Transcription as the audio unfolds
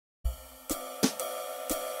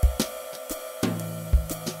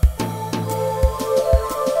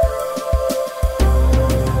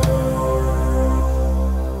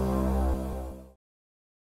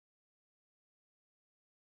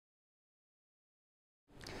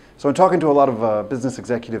So in talking to a lot of business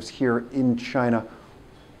executives here in China,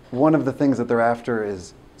 one of the things that they're after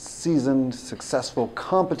is seasoned, successful,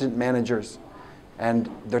 competent managers, and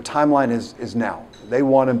their timeline is now. They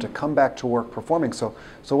want them to come back to work performing. So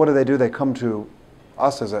what do? They come to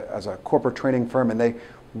us as a corporate training firm, and they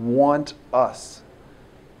want us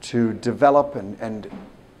to develop and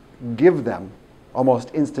give them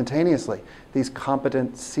almost instantaneously these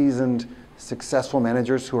competent, seasoned, successful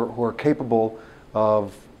managers who are capable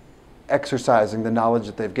of exercising the knowledge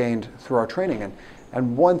that they've gained through our training.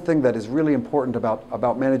 And one thing that is really important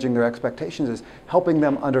about managing their expectations is helping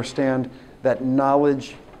them understand that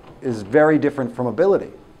knowledge is very different from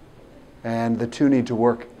ability. And the two need to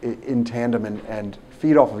work in tandem and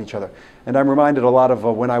feed off of each other. And I'm reminded a lot of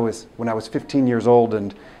when I was 15 years old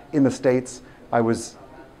and in the States, I was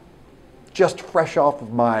just fresh off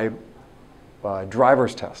of my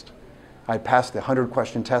driver's test. I passed the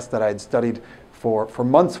 100-question test that I had studied for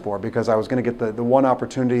months for, because I was going to get the one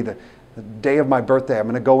opportunity, the day of my birthday. I'm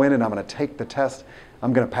going to go in and I'm going to take the test.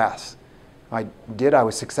 I'm going to pass. I did. I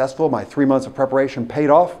was successful. My 3 months of preparation paid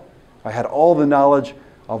off. I had all the knowledge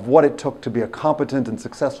of what it took to be a competent and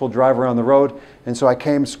successful driver on the road. And so I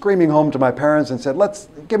came screaming home to my parents and said,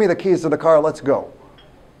 give me the keys to the car, let's go.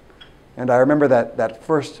 And I remember that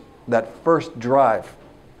first drive.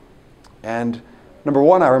 And number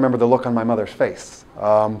one, I remember the look on my mother's face.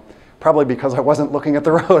 Probably because I wasn't looking at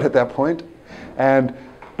the road at that point. And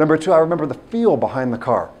number two, I remember the feel behind the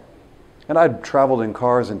car. And I'd traveled in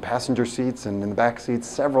cars in passenger seats and in the back seats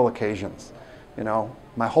several occasions,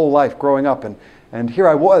 my whole life growing up. And here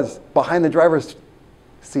I was behind the driver's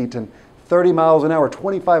seat, and 30 miles an hour,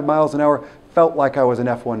 25 miles an hour felt like I was an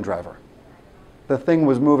F1 driver. The thing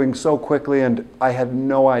was moving so quickly and I had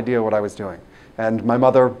no idea what I was doing. And my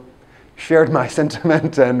mother shared my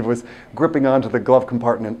sentiment and was gripping onto the glove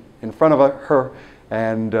compartment in front of her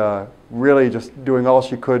and really just doing all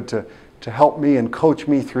she could to help me and coach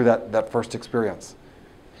me through that first experience.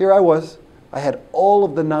 Here I was. I had all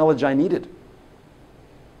of the knowledge I needed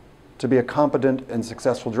to be a competent and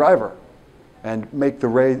successful driver and make the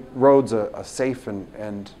roads a safe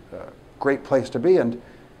and great place to be. And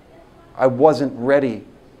I wasn't ready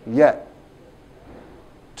yet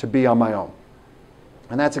to be on my own.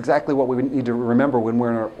 And that's exactly what we need to remember when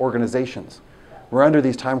we're in our organizations. We're under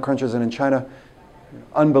these time crunches, and in China,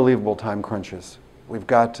 unbelievable time crunches. We've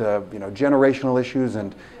got generational issues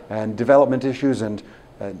and development issues and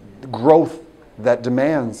growth that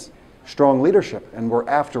demands strong leadership, and we're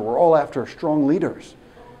all after strong leaders,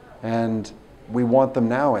 and we want them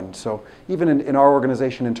now. And so even in our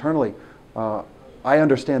organization internally, I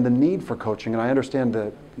understand the need for coaching, and I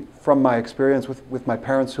understand from my experience with my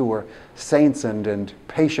parents who were saints and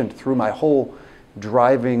patient through my whole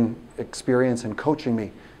driving experience and coaching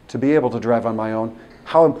me to be able to drive on my own,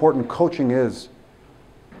 how important coaching is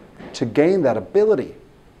to gain that ability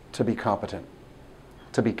to be competent,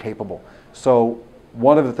 to be capable. So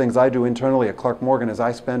one of the things I do internally at ClarkMorgan is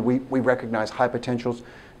we recognize high potentials,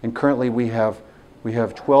 and currently we have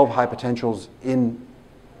 12 high potentials in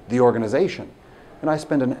the organization, and I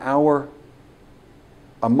spend an hour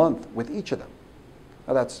a month with each of them.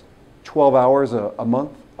 Now that's 12 hours a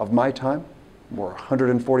month of my time, or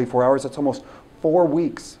 144 hours. That's almost 4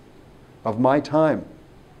 weeks of my time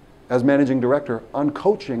as managing director on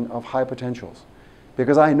coaching of high potentials,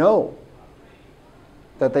 because I know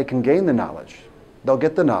that they can gain the knowledge. They'll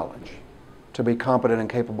get the knowledge to be competent and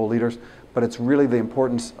capable leaders, but it's really the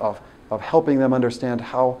importance of helping them understand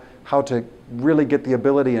how to really get the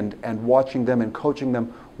ability and watching them and coaching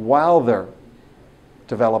them while they're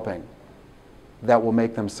developing that will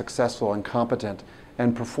make them successful and competent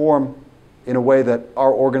and perform in a way that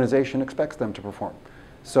our organization expects them to perform.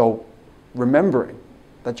 So remembering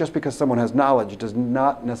that just because someone has knowledge does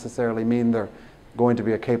not necessarily mean they're going to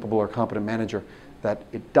be a capable or competent manager, that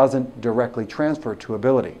it doesn't directly transfer to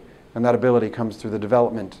ability. And that ability comes through the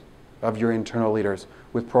development of your internal leaders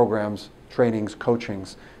with programs, trainings,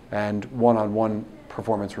 coachings, and one-on-one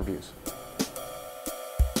performance reviews.